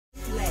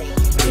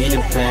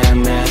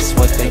fam, that's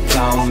what they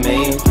call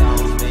me.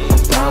 I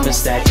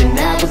promise that you'll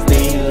never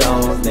be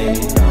lonely.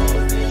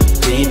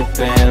 Dee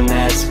fam,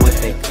 that's what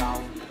they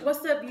call me.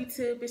 What's up,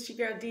 YouTube? It's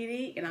your girl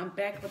Dee, and I'm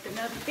back with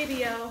another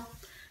video.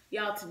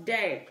 Y'all,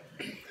 today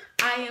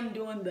I am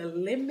doing the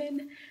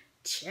lemon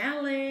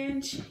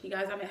challenge. You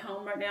guys, I'm at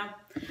home right now.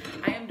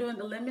 I am doing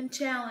the lemon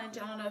challenge.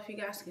 I don't know if you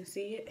guys can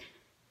see it.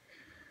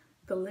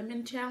 The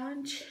lemon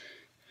challenge.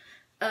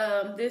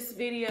 This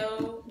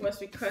video was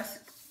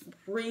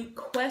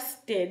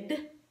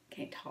requested.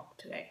 Can't talk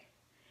today.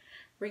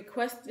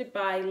 Requested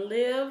by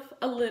Live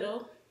a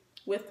Little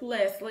with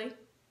Leslie.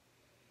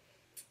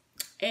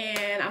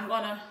 And I'm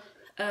gonna,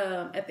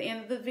 at the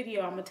end of the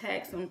video, I'm gonna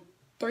tag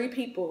 3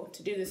 people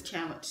to do this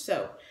challenge.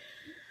 So,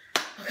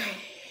 okay,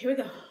 here we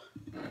go.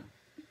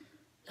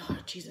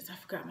 Lord Jesus, I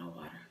forgot my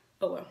water.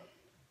 Oh well.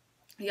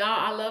 Y'all,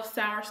 I love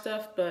sour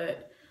stuff,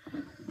 but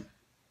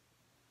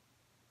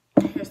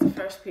here's the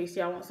first piece.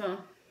 Y'all want some?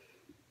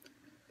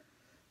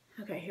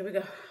 Okay, here we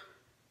go.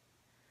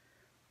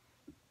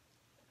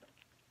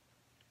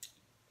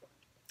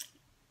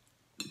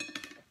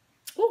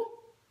 Ooh.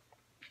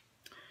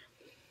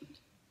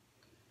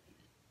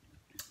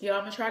 Y'all,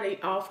 I'm gonna try to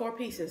eat all 4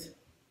 pieces.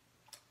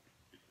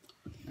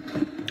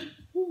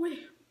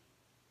 Ooh-wee.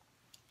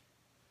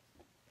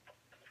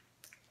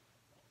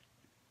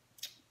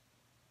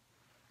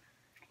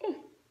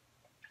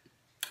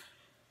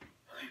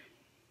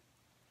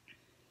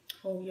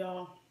 Oh,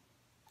 y'all,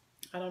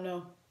 I don't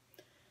know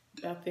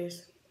about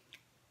this.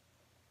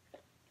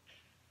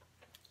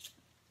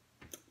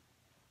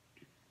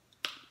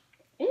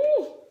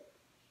 Ooh.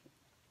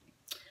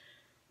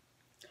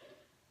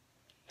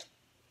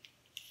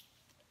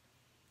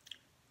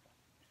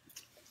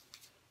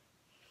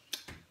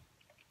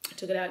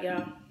 Took it out,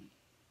 y'all.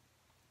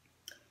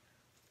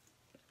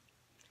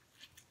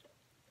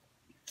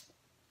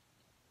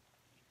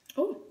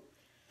 Oh.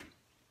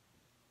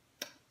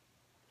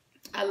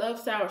 I love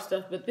sour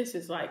stuff, but this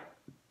is like,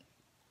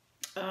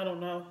 I don't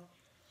know.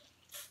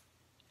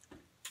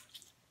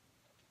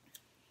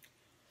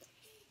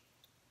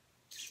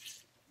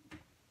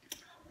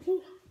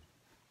 Whew.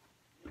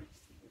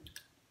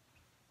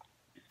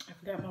 I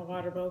forgot my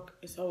water bowl.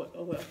 It's oh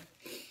well.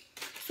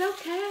 It's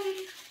okay.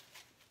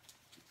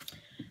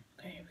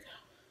 Okay, here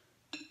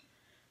we go.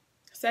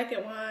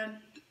 Second one.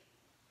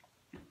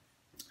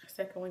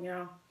 Second one,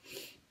 y'all.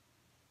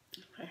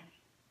 Okay.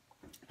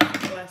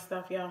 Last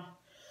stuff, y'all.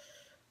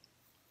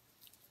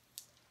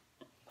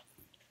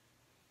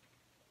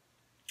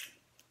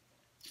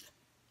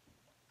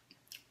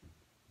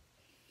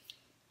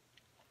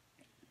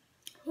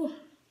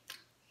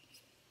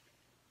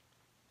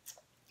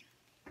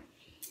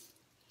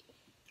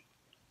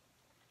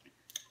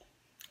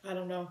 I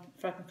don't know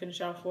if I can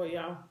finish all 4,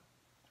 y'all.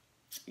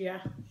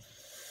 Yeah.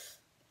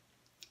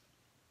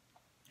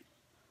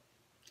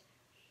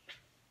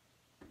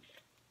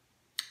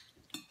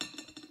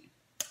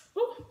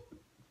 Ooh.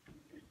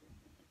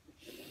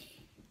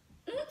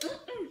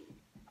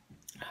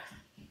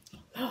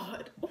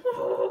 Lord.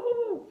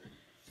 Ooh.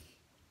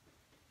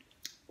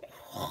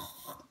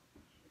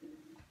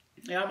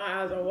 Yeah,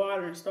 my eyes are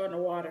watering, starting to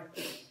water.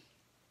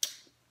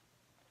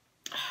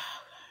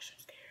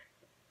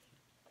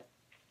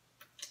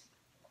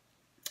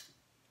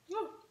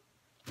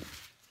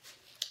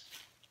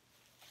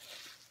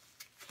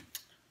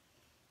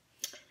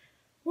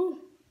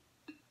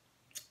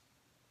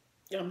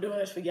 I'm doing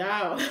this for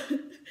y'all.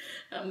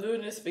 I'm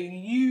doing this for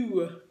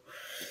you.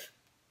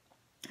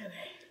 Okay.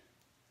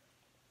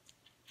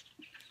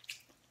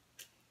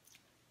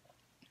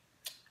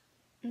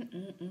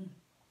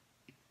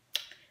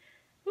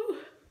 Whew.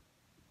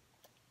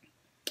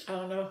 I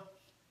don't know.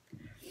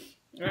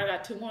 I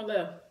got 2 more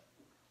left.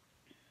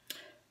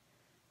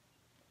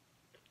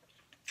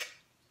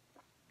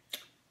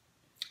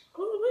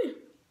 Ooh-wee.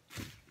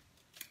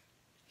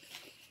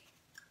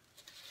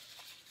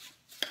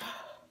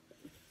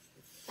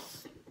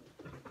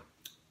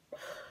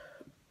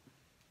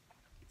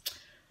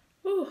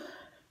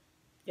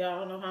 Y'all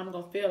don't know how I'm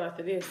gonna feel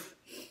after this.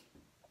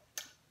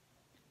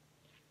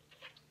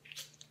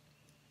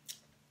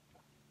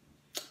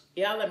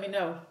 Y'all let me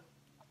know.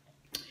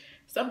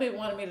 Some people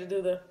wanted me to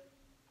do the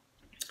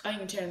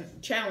onion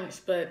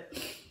challenge, but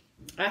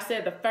I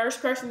said the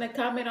first person that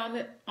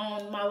commented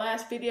on my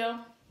last video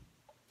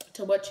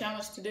to what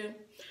challenge to do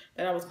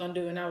that I was gonna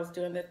do, and I was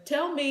doing that.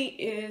 Tell me,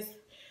 is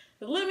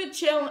the lemon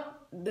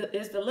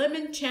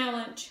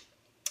challenge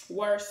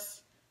worse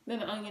than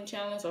the onion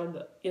challenge,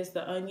 or is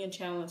the onion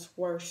challenge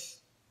worse?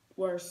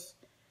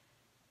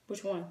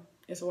 Which one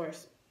is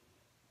worse?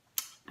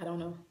 I don't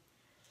know.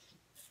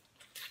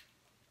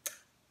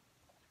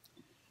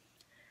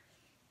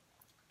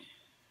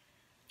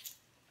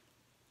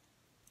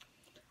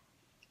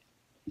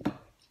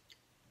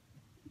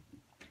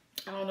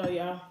 I don't know,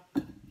 y'all.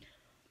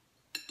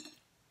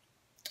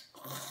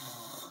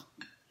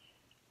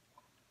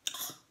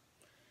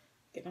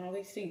 Getting all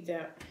these seeds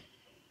out.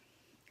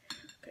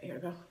 Okay, here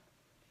we go.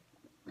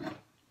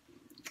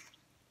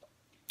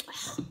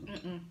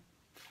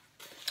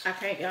 I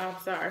can't, y'all.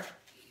 I'm sorry.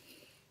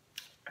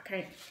 I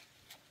Okay.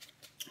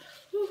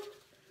 Whew.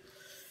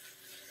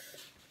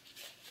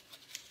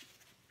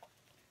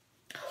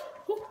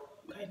 Whew.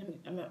 Okay,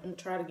 I'm gonna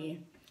try it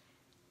again.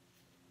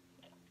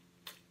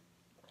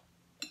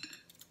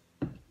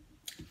 All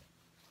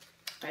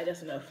right,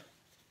 that's enough.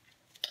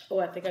 Oh,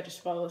 I think I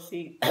just swallowed a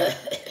seed. That's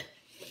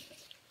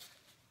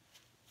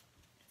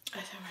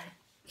all right.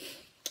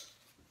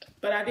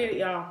 But I did it,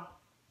 y'all.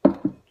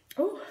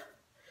 Ooh.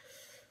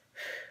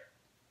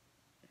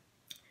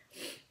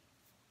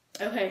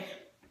 Okay.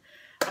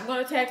 I'm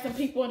going to tag some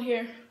people in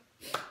here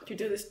to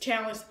do this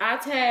challenge. I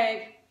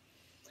tag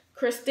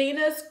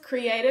Christina's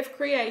Creative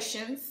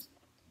Creations.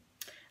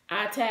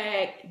 I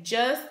tag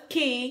Just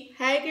Key.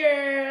 Hey,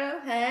 girl.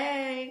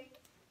 Hey.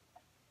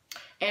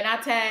 And I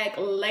tag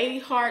Lady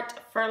Heart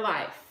for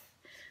Life.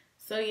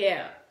 So,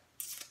 yeah.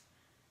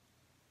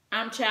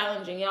 I'm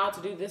challenging y'all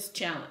to do this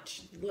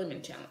challenge.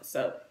 Lemon challenge.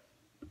 So,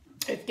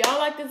 if y'all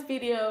like this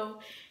video,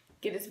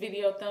 give this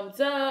video a thumbs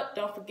up.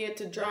 Don't forget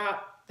to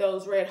drop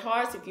those red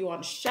hearts if you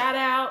want a shout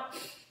out.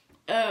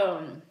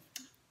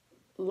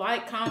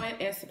 Like, comment,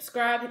 and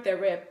subscribe. Hit that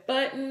red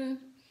button.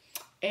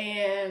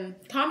 And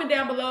comment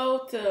down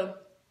below to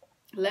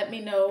let me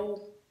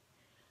know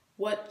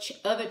what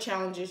other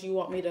challenges you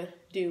want me to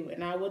do.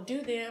 And I will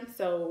do them.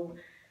 So,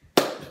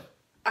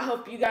 I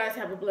hope you guys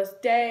have a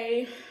blessed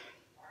day.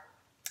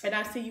 And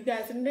I'll see you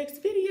guys in the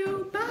next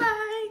video.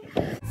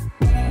 Bye.